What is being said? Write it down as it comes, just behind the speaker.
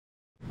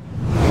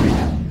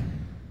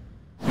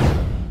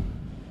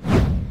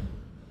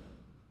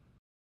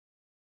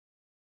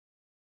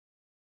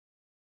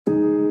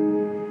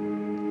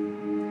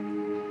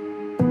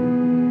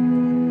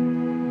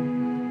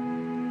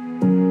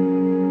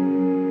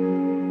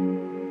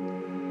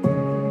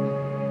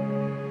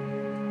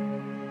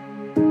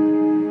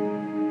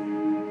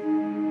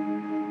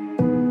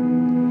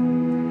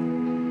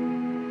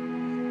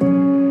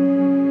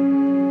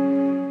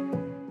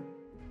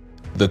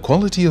The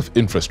quality of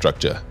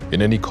infrastructure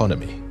in an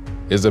economy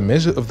is a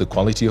measure of the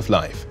quality of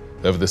life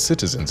of the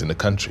citizens in a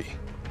country.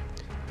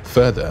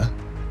 Further,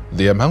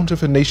 the amount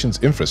of a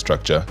nation's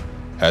infrastructure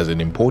has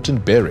an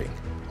important bearing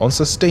on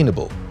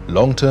sustainable,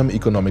 long-term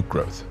economic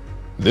growth.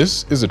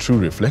 This is a true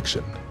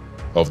reflection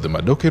of the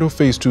Madokero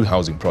Phase 2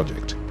 housing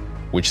project,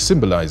 which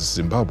symbolizes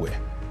Zimbabwe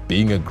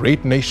being a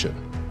great nation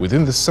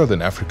within the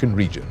Southern African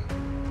region.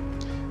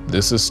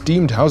 This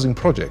esteemed housing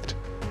project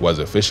was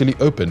officially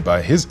opened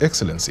by His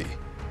Excellency,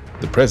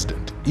 the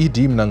President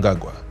E.D.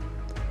 Mnangagwa,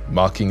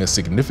 marking a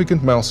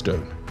significant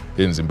milestone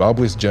in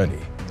Zimbabwe's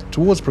journey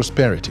towards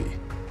prosperity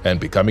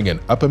and becoming an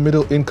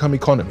upper-middle income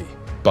economy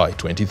by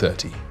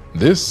 2030.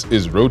 This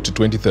is Road to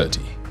 2030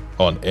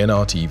 on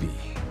NRTV.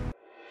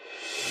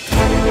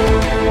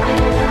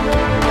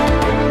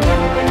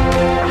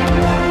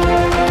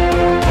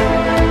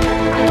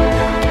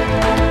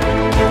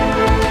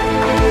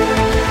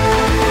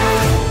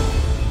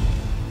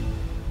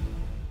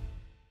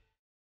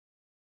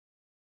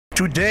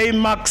 Today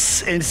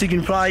marks and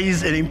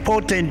signifies an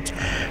important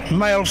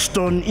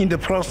milestone in the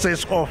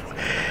process of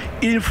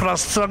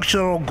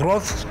infrastructural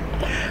growth,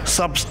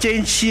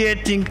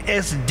 substantiating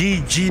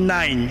SDG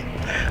 9,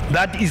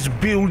 that is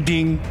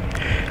building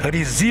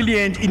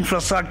resilient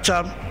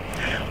infrastructure,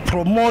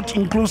 promote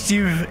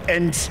inclusive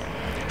and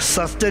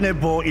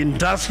sustainable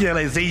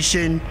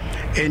industrialization,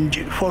 and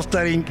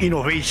fostering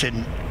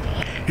innovation.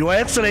 Your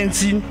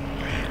Excellency,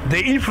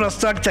 the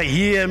infrastructure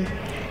here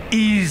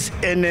is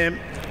an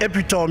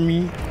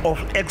epitome of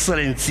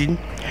excellency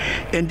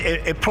and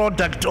a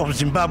product of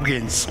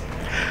Zimbabweans,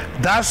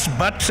 thus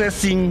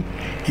buttressing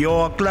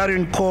your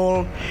clarion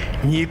call,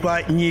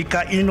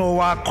 Nyika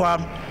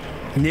inowakwa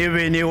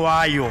nevene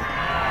wayo.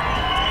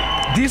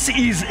 This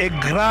is a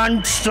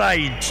grand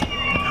stride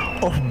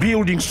of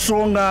building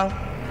stronger,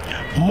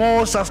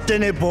 more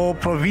sustainable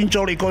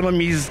provincial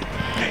economies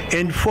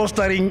and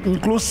fostering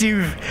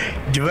inclusive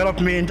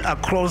development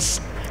across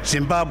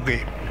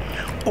Zimbabwe,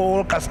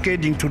 all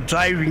cascading to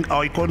driving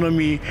our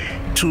economy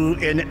to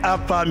an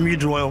upper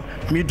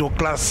middle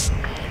class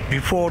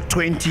before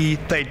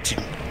 2030.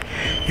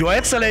 Your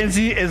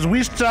Excellency, as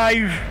we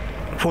strive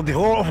for the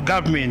whole of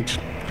government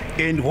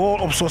and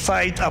whole of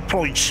society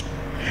approach,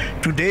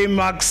 today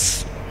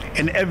marks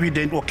an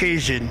evident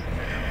occasion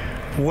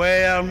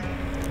where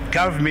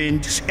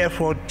government's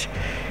effort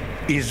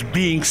is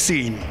being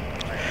seen.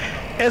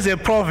 As a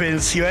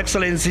province, Your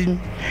Excellency,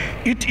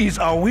 it is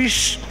our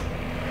wish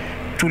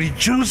to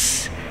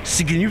reduce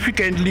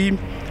significantly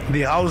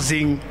the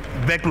housing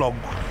backlog.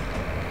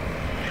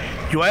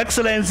 Your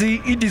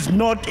Excellency, it is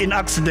not an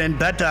accident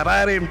that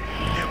Harare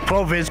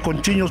province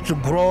continues to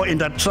grow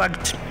and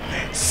attract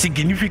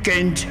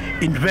significant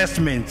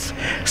investments,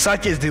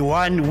 such as the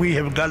one we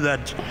have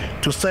gathered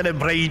to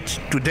celebrate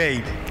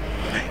today.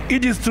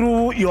 It is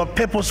through your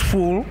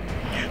purposeful,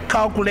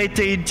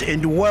 calculated,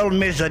 and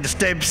well-measured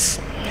steps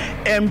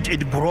aimed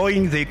at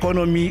growing the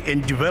economy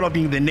and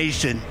developing the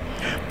nation,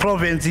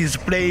 province is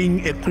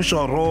playing a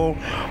crucial role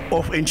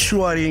of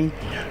ensuring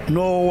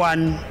no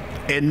one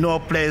and no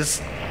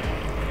place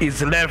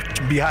is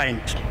left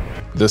behind.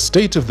 The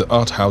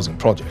state-of-the-art housing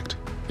project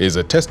is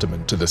a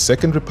testament to the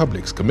Second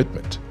Republic's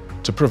commitment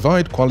to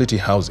provide quality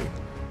housing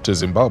to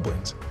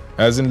Zimbabweans,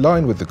 as in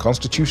line with the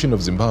Constitution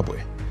of Zimbabwe,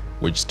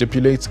 which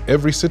stipulates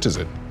every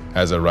citizen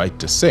has a right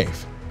to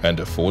safe and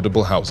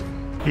affordable housing.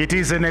 It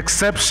is an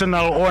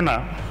exceptional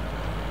honor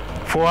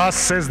for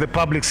us as the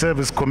Public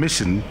Service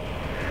Commission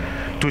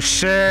to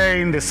share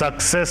in the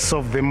success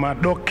of the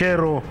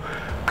Madokero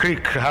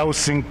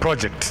Housing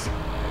Project.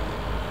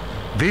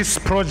 This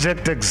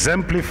project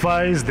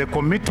exemplifies the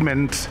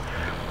commitment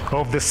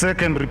of the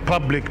Second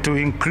Republic to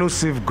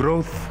inclusive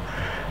growth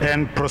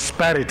and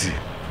prosperity.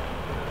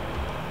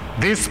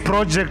 This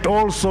project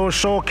also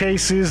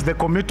showcases the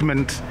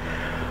commitment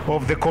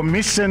of the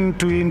Commission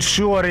to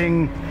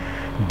ensuring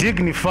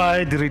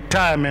dignified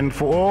retirement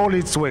for all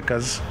its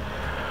workers,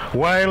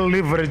 while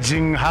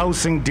leveraging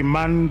housing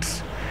demand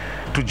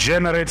to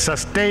generate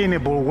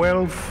sustainable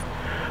wealth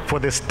for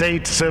the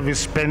State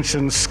Service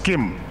Pension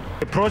Scheme.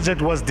 The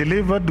project was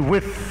delivered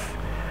with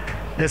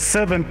a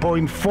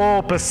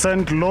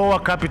 7.4% lower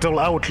capital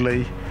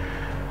outlay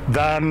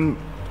than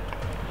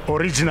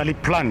originally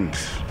planned.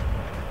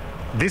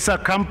 This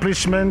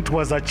accomplishment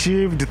was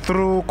achieved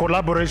through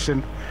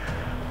collaboration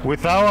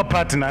with our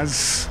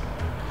partners.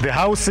 The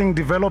housing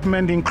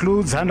development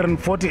includes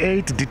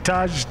 148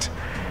 detached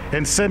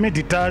and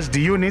semi-detached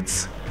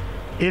units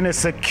in a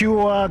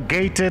secure,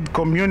 gated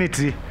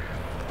community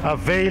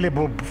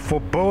available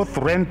for both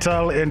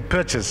rental and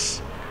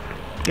purchase,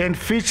 and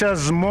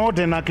features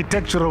modern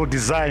architectural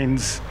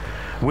designs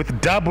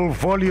with double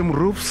volume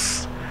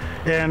roofs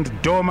and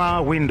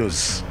dormer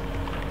windows.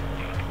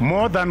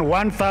 More than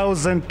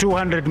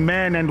 1,200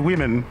 men and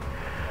women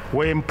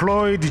were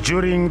employed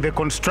during the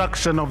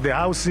construction of the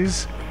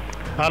houses,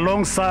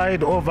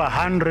 alongside over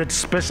 100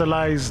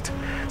 specialized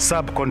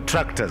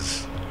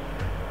subcontractors.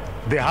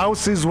 The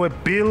houses were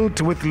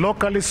built with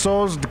locally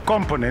sourced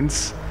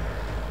components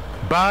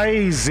by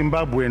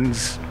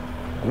Zimbabweans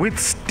with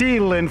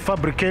steel and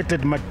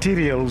fabricated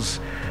materials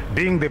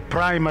being the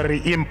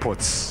primary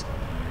inputs.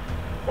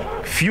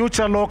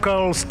 Future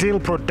local steel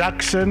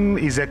production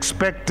is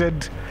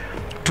expected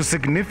to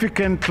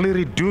significantly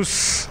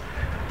reduce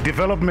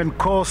development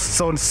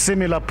costs on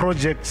similar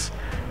projects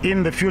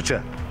in the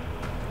future.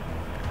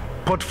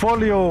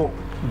 Portfolio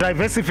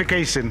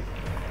diversification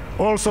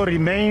also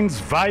remains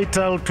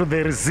vital to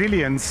the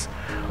resilience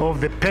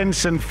of the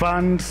pension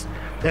funds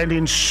and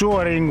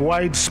ensuring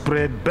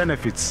widespread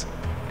benefits.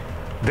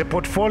 The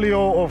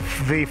portfolio of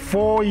the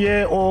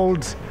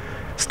 4-year-old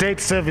State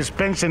Service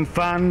Pension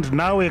Fund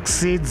now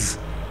exceeds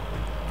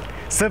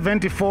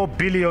 74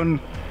 billion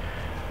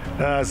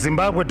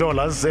Zimbabwe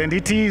dollars, and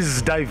it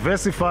is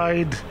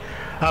diversified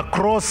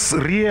across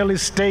real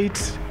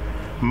estate,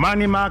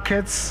 money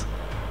markets,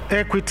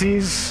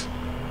 equities,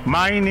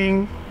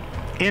 mining,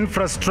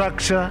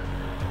 infrastructure,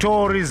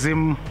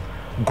 tourism,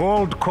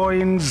 gold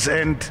coins,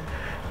 and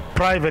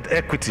private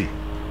equity.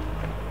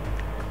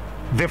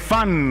 The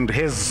fund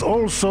has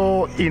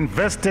also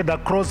invested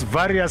across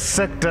various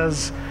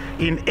sectors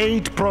in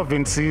 8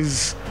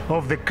 provinces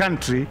of the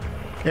country,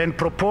 and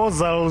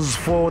proposals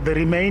for the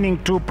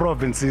remaining 2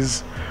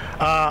 provinces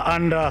are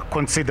under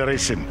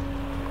consideration.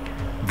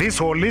 This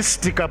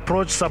holistic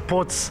approach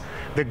supports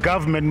the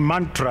government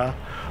mantra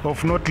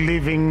of not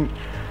leaving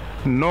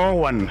no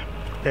one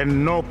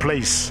and no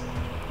place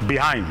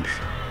behind.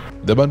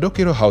 The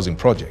Madokero Housing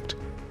Project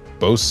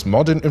boasts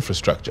modern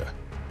infrastructure,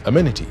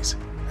 amenities,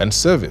 and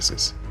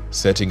services,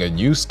 setting a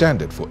new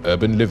standard for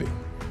urban living,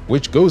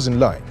 which goes in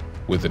line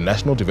with the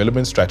National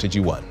Development Strategy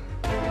 1.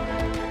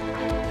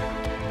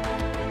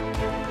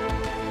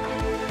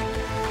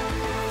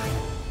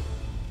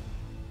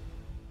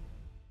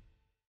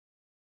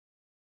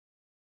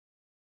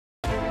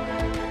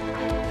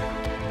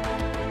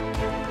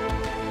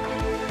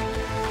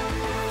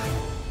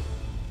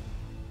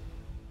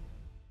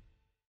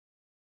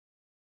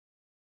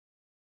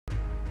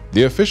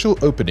 The official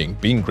opening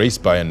being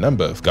graced by a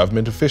number of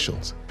government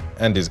officials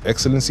and His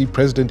Excellency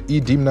President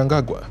Edi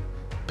Mnangagwa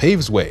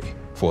paves way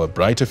for a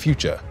brighter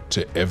future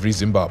to every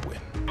Zimbabwean.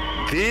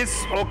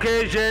 This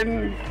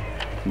occasion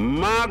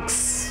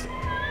marks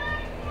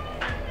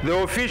the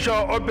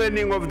official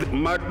opening of the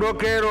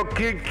Madokero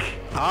Creek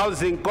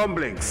Housing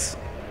Complex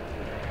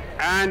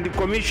and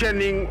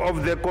commissioning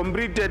of the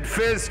completed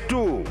Phase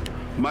 2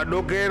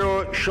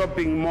 Madokero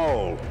Shopping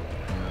Mall.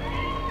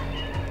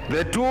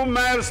 The 2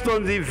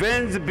 milestone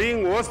events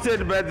being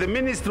hosted by the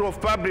Ministry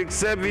of Public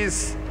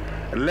Service,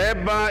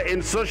 Labor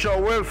and Social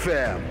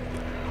Welfare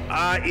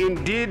are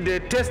indeed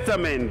a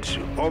testament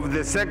of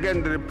the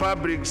Second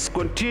Republic's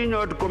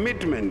continued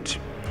commitment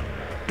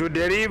to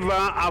deliver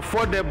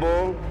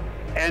affordable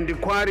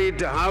and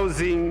quality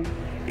housing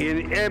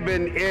in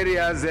urban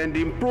areas and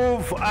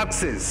improve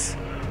access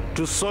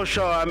to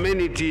social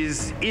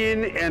amenities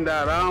in and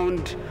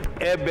around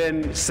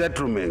urban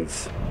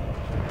settlements.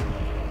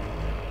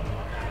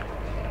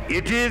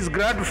 It is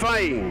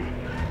gratifying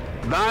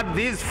that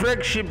these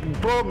flagship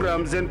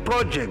programs and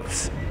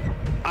projects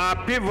are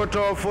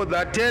pivotal for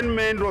the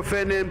attainment of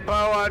an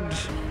empowered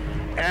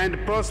and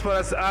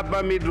prosperous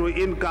upper middle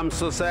income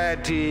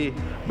society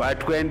by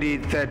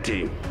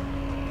 2030.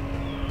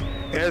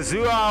 As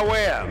you are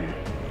aware,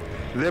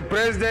 the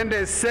President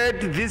has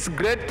set this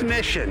great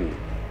nation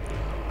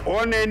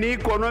on an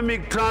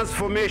economic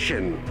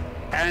transformation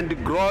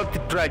and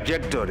growth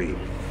trajectory.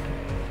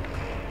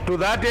 To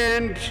that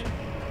end,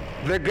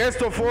 the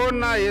guest of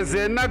honor has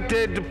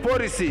enacted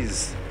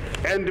policies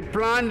and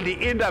planned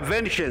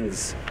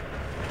interventions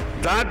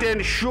that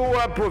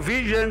ensure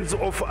provisions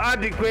of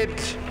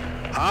adequate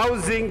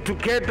housing to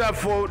cater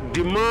for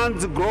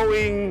demands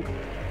growing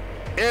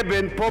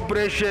urban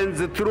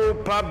populations through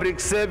Public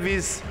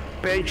Service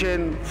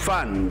Pension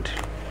Fund.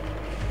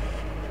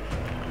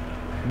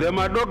 The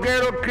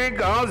Madokero Creek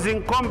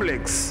Housing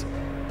Complex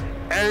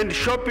and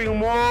Shopping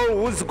Mall,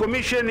 whose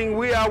commissioning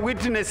we are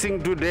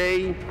witnessing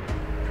today,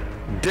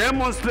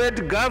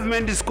 demonstrate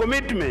government's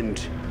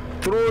commitment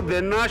through the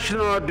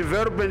National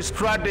Development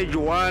Strategy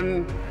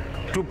 1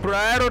 to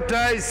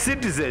prioritize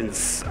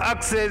citizens'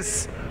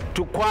 access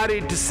to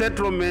quality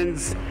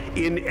settlements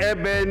in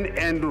urban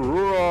and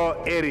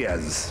rural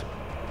areas.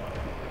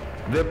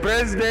 The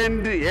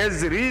President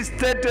has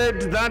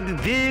restated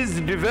that these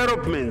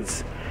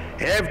developments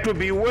have to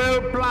be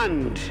well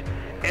planned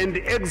and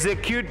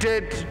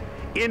executed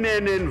in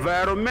an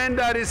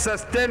environmentally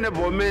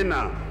sustainable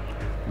manner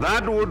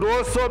that would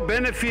also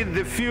benefit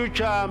the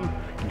future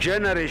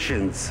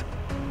generations.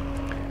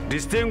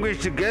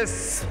 Distinguished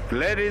guests,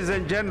 ladies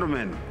and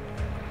gentlemen,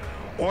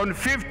 on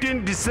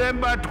 15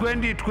 December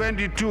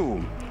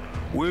 2022,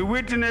 we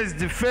witnessed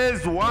the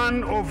Phase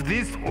 1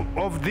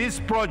 of this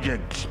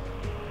project,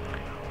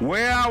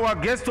 where our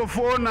guest of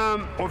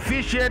honor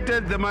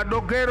officiated the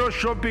Madokero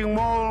Shopping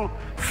Mall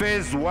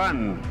Phase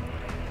 1,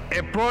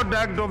 a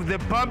product of the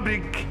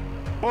public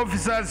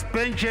officers'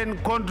 pension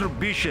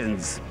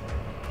contributions.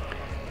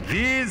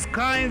 These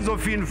kinds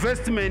of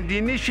investment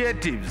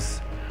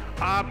initiatives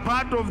are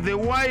part of the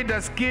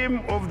wider scheme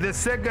of the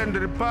Second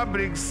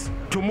Republic's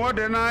to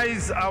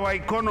modernize our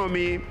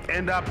economy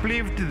and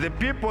uplift the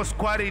people's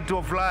quality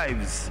of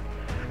lives,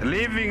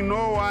 leaving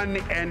no one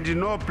and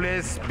no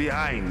place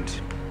behind.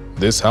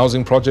 This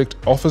housing project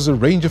offers a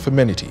range of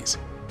amenities,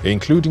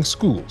 including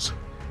schools,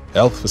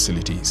 health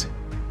facilities,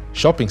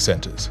 shopping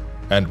centers,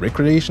 and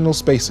recreational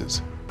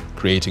spaces,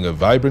 creating a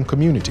vibrant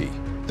community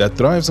that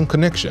thrives on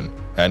connection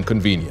and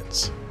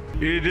convenience.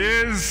 It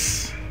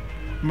is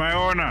my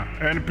honor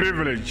and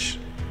privilege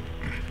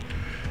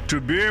to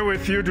be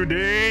with you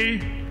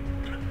today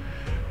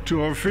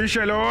to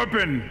officially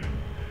open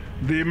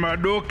the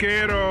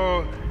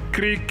Madokero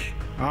Creek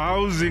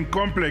Housing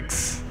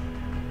Complex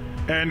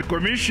and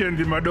commission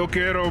the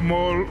Madokero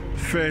Mall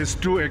Phase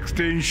 2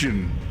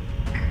 extension.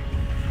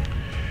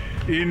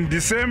 In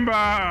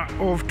December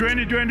of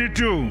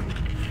 2022,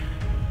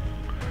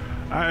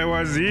 I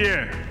was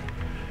here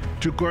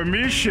to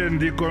commission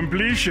the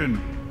completion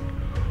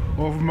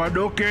of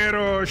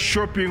Madokero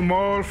Shopping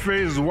Mall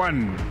Phase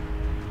 1.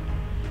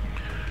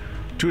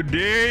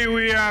 Today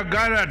we are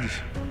gathered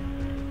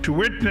to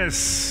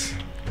witness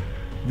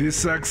the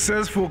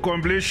successful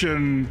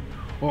completion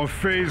of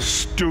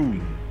Phase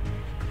 2.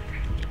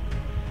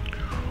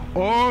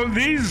 All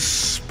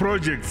these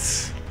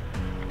projects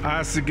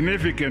are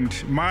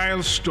significant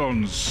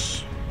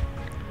milestones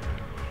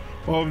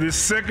of the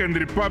Second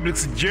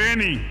Republic's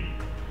journey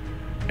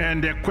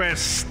and a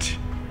quest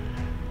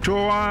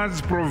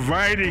towards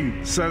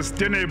providing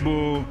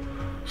sustainable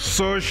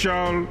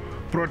social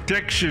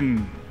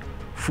protection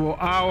for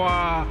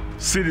our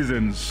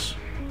citizens.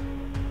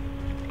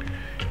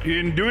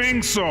 In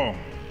doing so,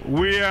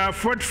 we are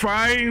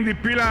fortifying the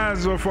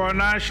pillars of our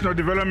national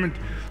development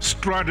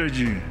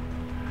strategy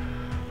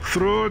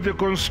through the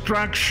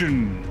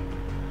construction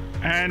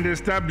and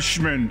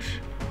establishment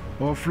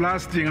of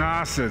lasting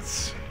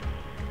assets.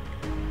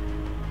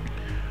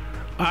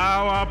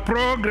 Our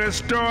progress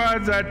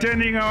towards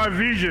attaining our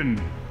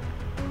vision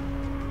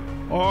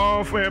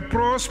of a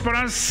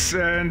prosperous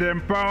and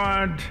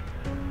empowered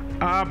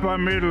upper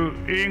middle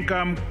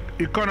income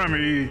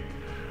economy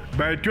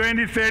by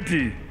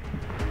 2030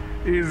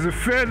 is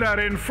further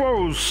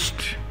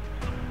reinforced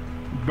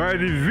by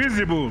the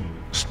visible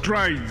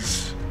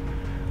strides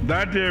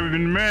that have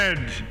been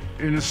made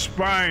in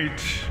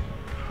spite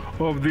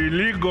of the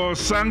legal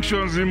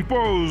sanctions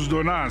imposed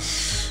on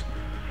us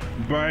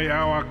by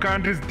our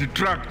country's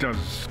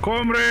detractors.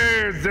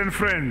 Comrades and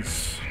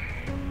friends,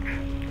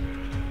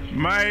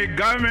 my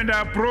government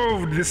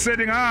approved the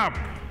setting up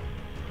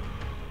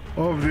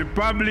of the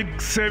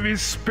Public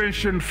Service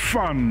Pension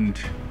Fund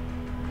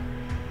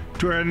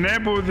to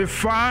enable the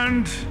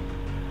fund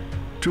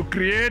to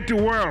create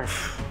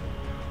wealth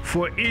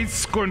for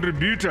its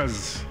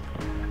contributors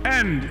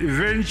and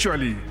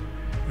eventually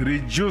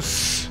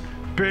reduce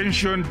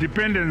pension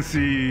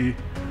dependency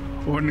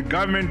on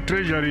government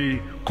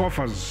treasury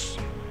coffers.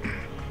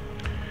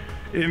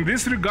 In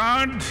this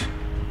regard,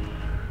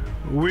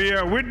 we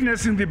are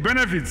witnessing the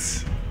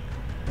benefits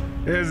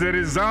as a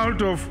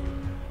result of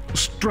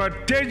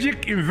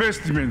strategic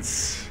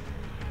investments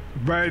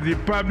by the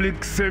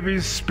Public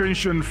Service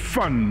Pension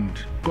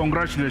Fund.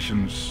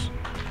 Congratulations.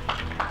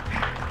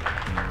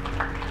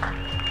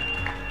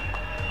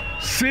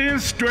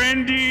 Since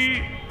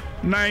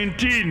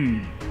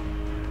 2019,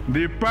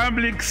 the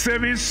Public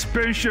Service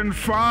Pension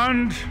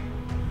Fund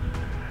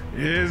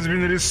has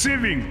been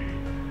receiving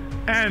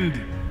and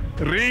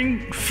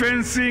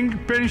ring-fencing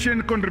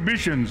pension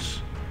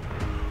contributions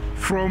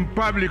from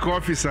public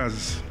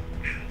officers.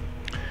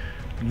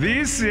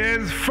 This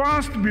has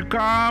fast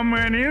become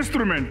an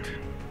instrument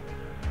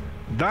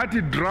that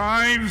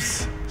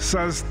drives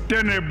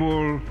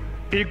sustainable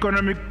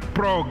economic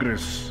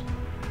progress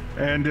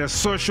and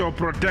social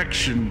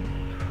protection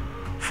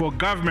for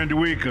government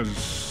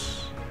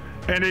workers,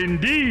 and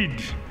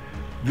indeed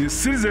the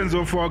citizens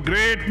of our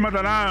great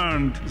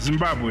motherland,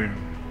 Zimbabwe.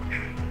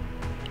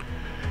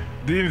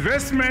 The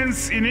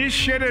investments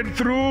initiated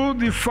through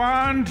the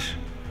fund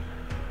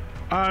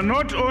are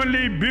not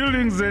only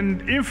buildings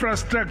and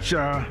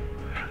infrastructure,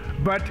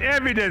 but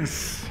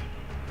evidence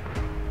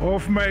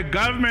of my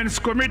government's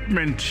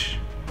commitment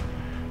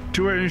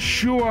to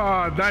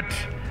ensure that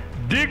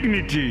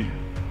dignity,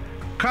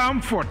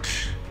 comfort,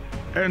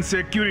 and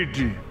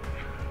security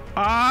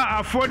are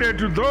afforded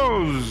to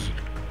those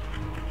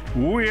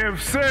who have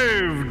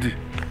served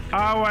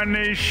our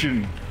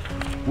nation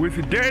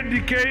with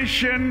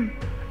dedication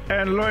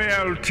and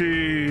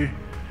loyalty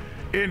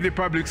in the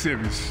public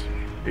service.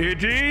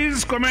 It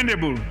is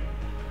commendable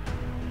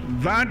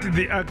that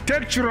the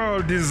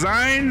architectural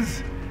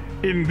designs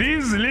in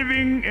these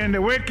living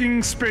and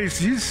working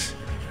spaces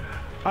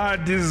are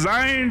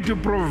designed to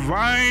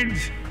provide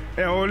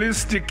a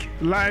holistic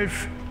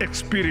life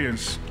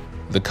experience.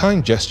 The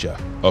kind gesture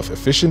of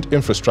efficient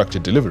infrastructure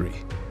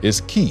delivery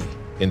is key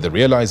in the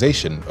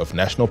realization of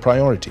national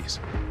priorities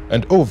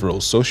and overall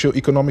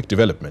socio-economic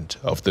development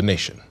of the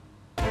nation.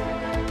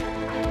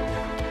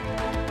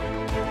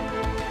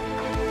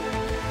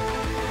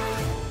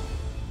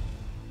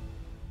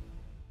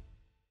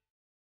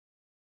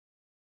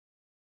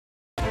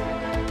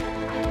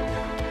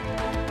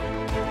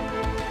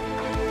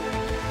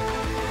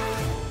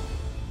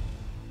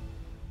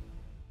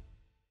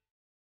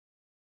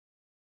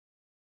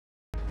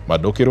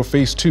 Madokero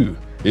Phase 2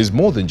 is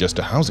more than just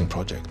a housing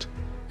project.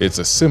 It's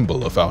a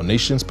symbol of our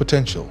nation's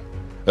potential,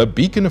 a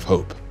beacon of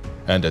hope,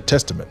 and a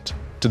testament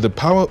to the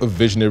power of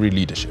visionary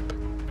leadership.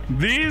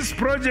 These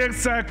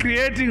projects are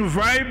creating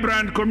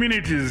vibrant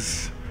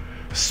communities,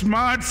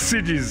 smart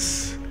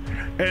cities,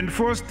 and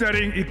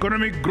fostering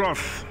economic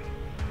growth.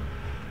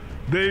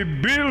 They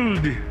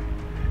build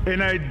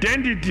an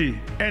identity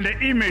and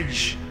an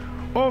image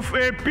of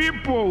a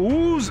people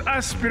whose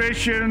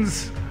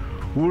aspirations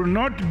will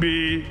not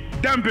be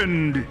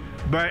dampened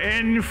by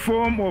any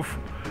form of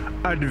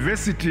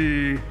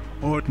adversity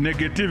or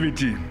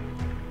negativity.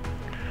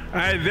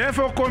 I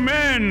therefore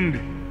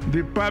commend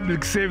the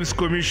Public Service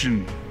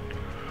Commission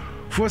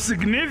for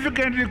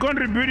significantly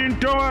contributing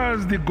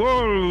towards the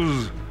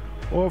goals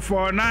of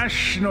our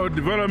National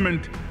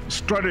Development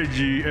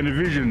Strategy and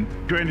Vision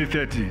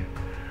 2030,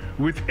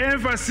 with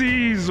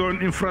emphasis on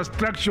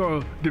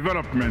infrastructural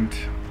development.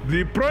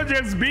 The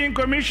projects being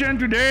commissioned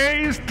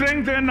today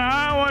strengthen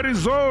our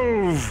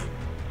resolve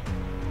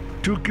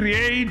to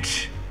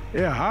create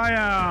a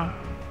higher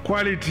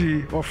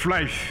quality of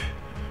life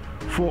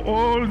for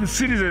all the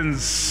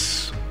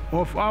citizens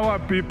of our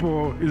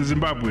people in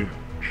Zimbabwe.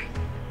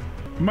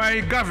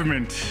 My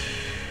government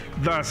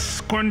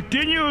thus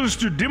continues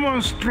to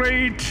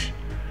demonstrate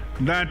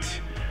that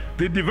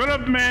the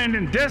development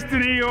and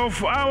destiny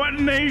of our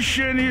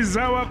nation is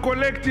our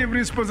collective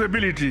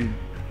responsibility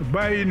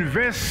by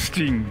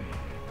investing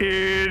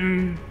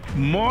in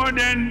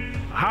modern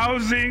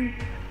housing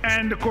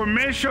and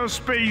commercial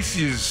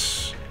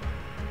spaces.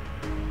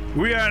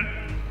 We are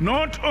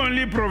not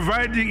only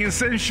providing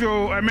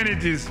essential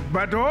amenities,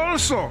 but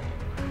also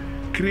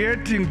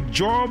creating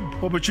job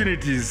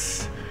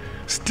opportunities,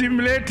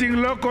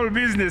 stimulating local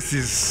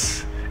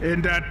businesses,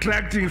 and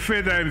attracting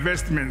further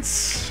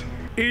investments.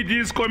 It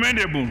is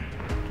commendable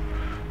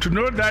to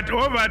note that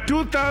over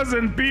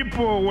 2,000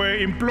 people were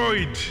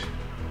employed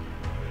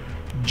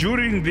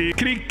during the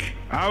Creek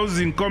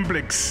Housing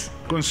Complex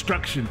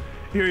construction,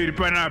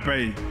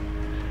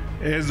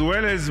 as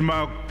well as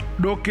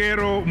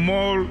Madokero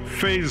Mall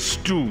Phase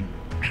 2.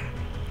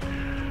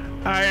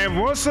 I have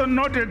also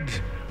noted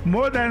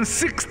more than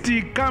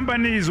 60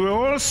 companies were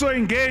also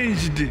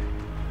engaged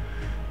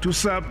to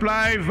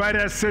supply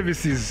various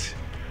services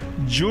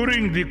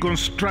during the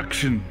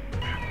construction.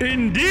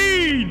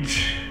 Indeed,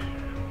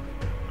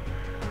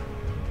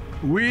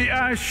 we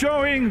are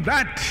showing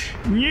that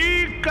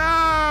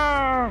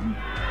Nyika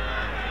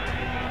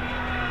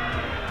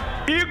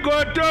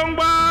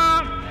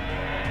igotongwa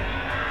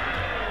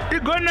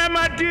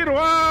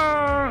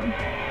igonamatirwa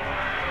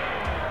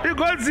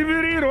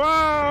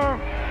igodzivirirwa.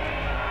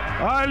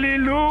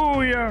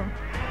 Hallelujah.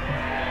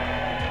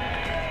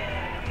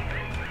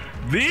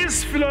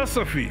 This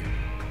philosophy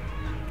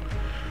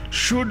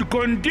should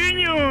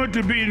continue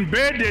to be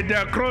embedded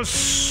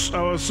across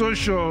our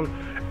social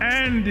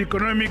and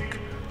economic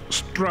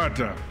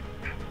strata,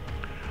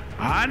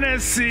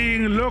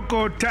 harnessing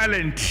local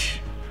talent,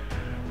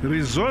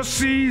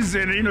 resources,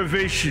 and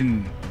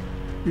innovation,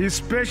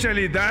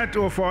 especially that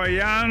of our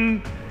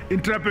young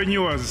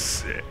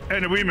entrepreneurs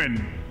and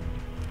women.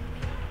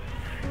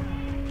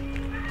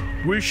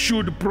 We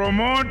should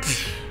promote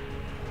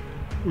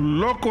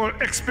local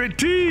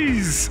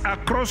expertise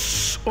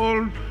across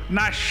all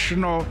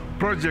national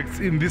projects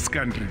in this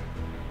country.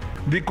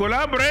 The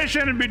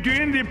collaboration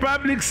between the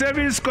Public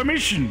Service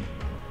Commission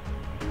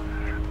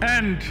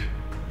and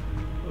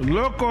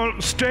local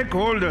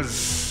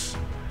stakeholders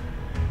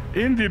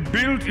in the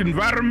built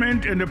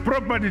environment and the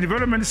property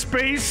development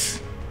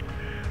space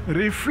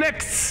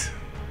reflects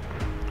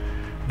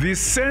the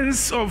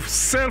sense of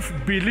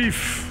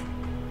self-belief,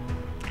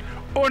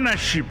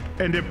 ownership,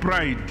 and a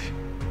pride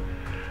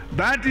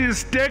that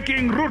is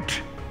taking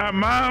root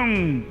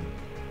among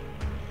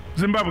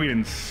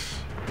Zimbabweans.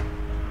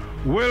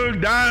 Well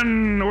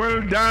done,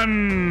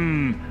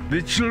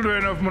 the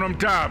children of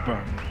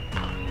Munomtapa.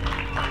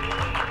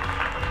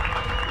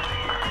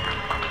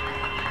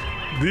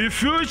 The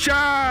future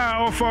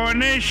of our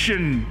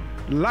nation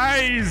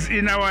lies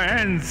in our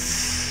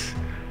hands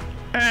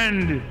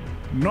and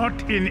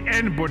not in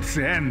anybody's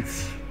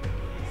hands.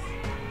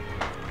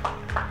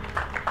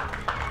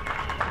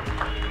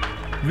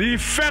 The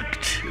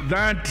fact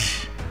that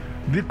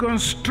the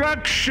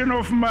construction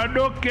of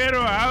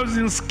Madokero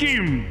Housing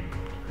Scheme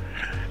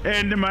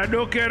and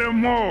Madokero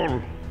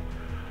Mall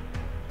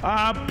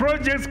are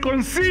projects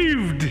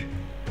conceived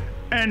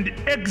and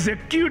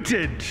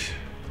executed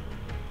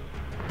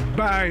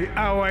by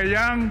our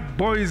young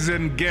boys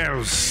and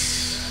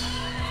girls.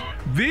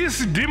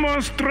 This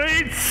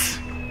demonstrates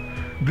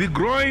the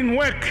growing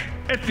work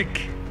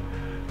ethic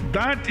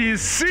that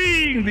is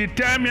seeing the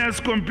timeless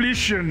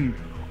completion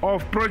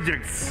of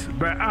projects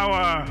by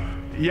our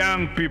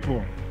young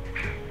people.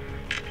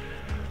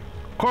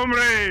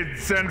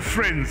 Comrades and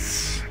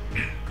friends,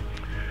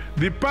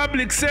 the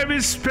Public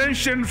Service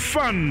Pension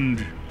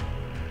Fund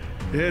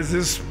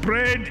has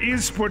spread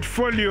its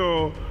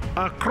portfolio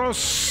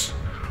across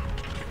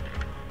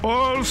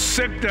all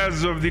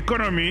sectors of the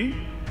economy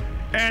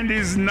and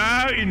is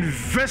now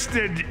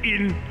invested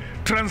in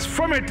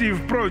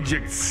transformative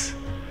projects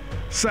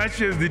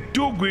such as the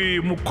Tugwi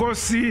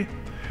Mukosi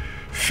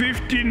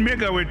 15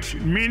 megawatt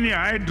mini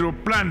hydro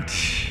plant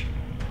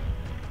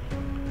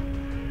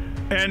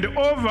and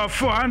over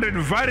 400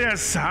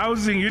 various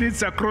housing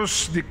units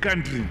across the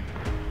country.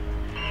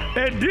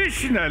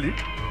 Additionally,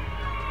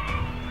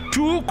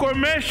 2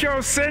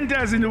 commercial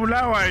centers in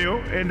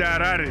Bulawayo and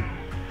Harare,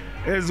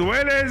 as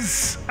well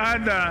as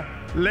other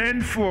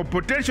land for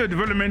potential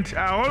development,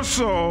 are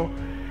also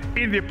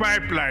in the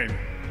pipeline.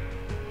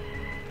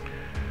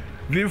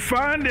 The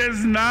fund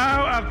has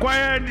now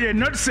acquired a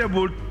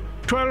noticeable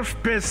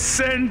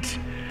 12%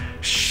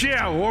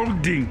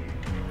 shareholding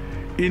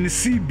in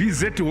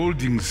CBZ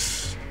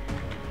Holdings,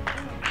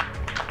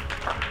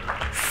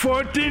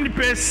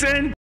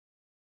 14%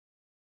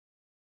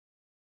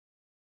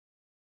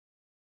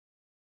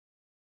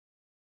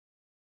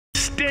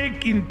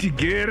 stake in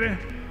Tigere.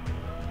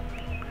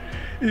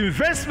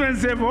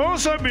 Investments have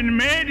also been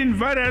made in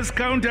various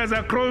counters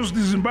across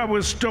the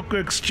Zimbabwe Stock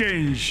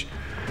Exchange,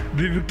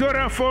 the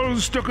Victoria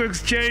Falls Stock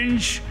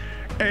Exchange,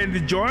 and the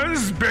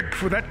Johannesburg,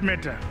 for that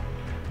matter,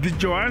 the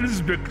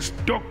Johannesburg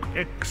Stock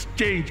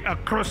Exchange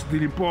across the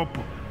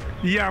Limpopo,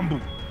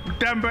 Yambu,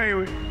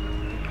 Utambayewe.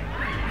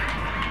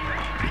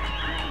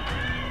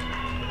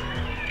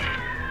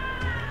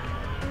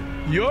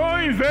 Your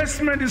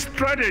investment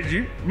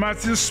strategy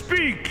must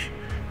speak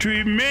to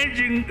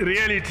emerging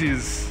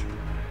realities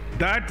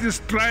that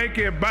strike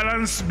a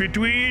balance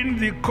between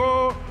the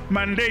core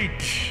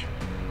mandate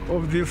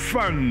of the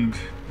fund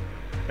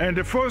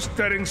and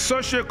fostering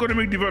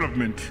socio-economic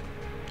development.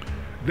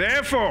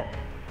 Therefore,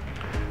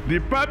 the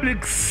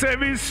Public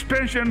Service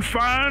Pension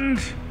Fund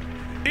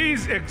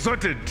is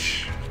exhorted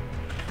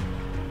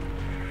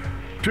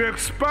to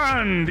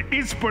expand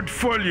its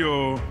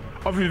portfolio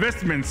of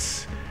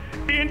investments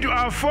into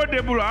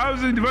affordable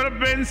housing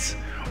developments,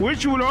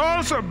 which will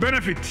also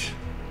benefit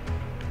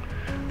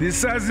the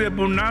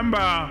sizable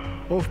number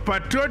of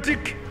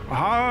patriotic,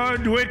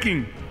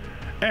 hard-working,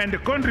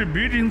 and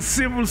contributing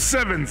civil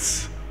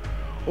servants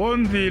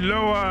on the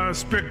lower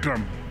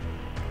spectrum.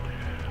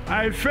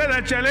 I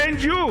further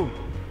challenge you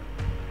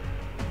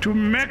to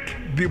make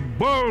the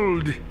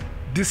bold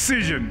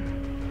decision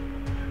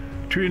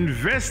to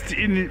invest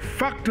in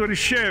factory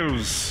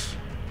shells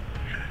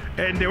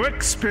and the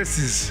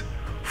workspaces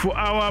for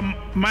our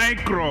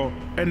micro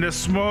and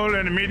small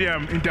and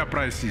medium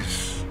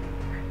enterprises.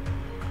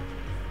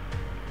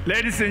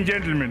 Ladies and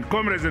gentlemen,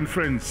 comrades and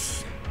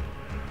friends,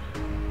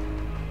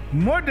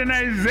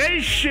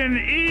 modernization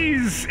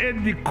is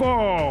at the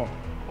core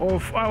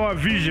of our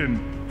vision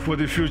for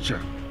the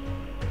future.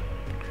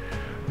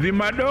 The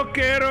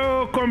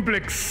Madokero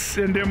complex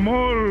and the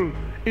mall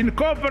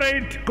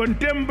incorporate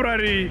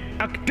contemporary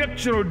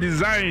architectural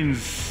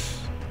designs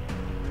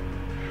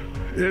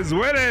as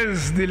well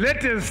as the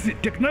latest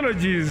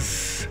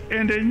technologies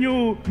and the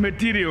new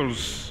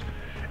materials,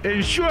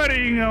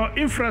 ensuring our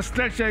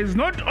infrastructure is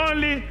not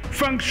only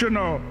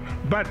functional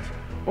but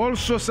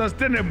also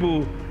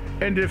sustainable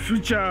and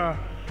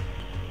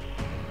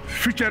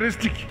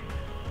futuristic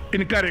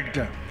in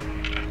character.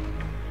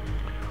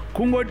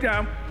 Kungoti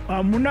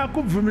hamuna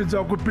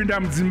kubvumidzwa kupinda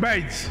mudzimba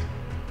idzi.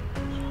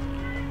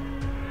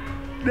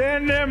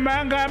 Dene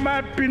manga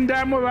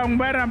mapindamo vamwe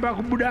varamba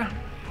kubuda.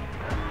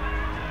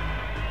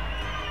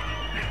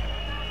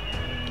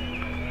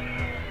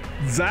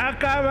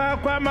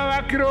 Dzakavakwa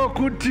mavakiro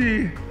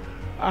okuti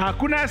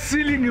hakuna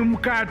ceiling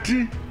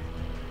mukati,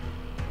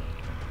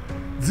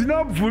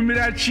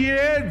 dzinobvumira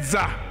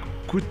chiedza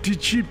kuti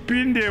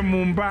chipinde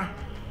mumba,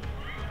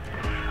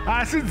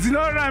 asi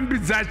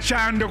dzinorambidza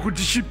chando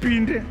kuti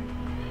chipinde.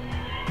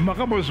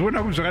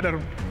 Makambozviona kuti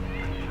zvakadaro?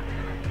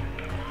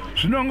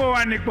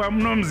 Zvinongowanikwa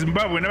muno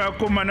muZimbabwe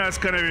navakomana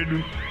vasikana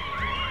vedu.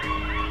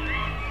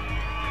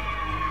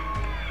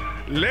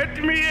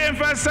 Let me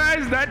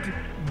emphasize that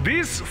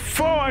this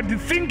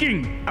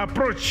forward-thinking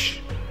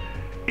approach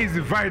is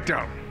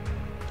vital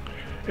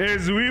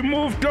as we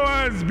move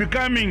towards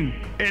becoming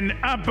an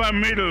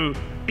upper-middle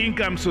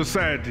income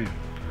society,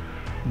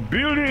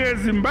 building a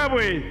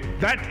Zimbabwe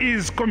that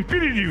is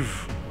competitive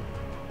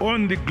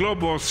on the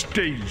global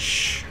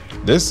stage.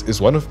 This is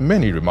one of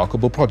many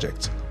remarkable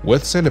projects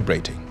worth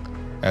celebrating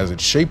as it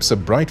shapes a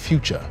bright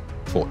future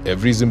for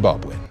every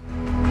Zimbabwean.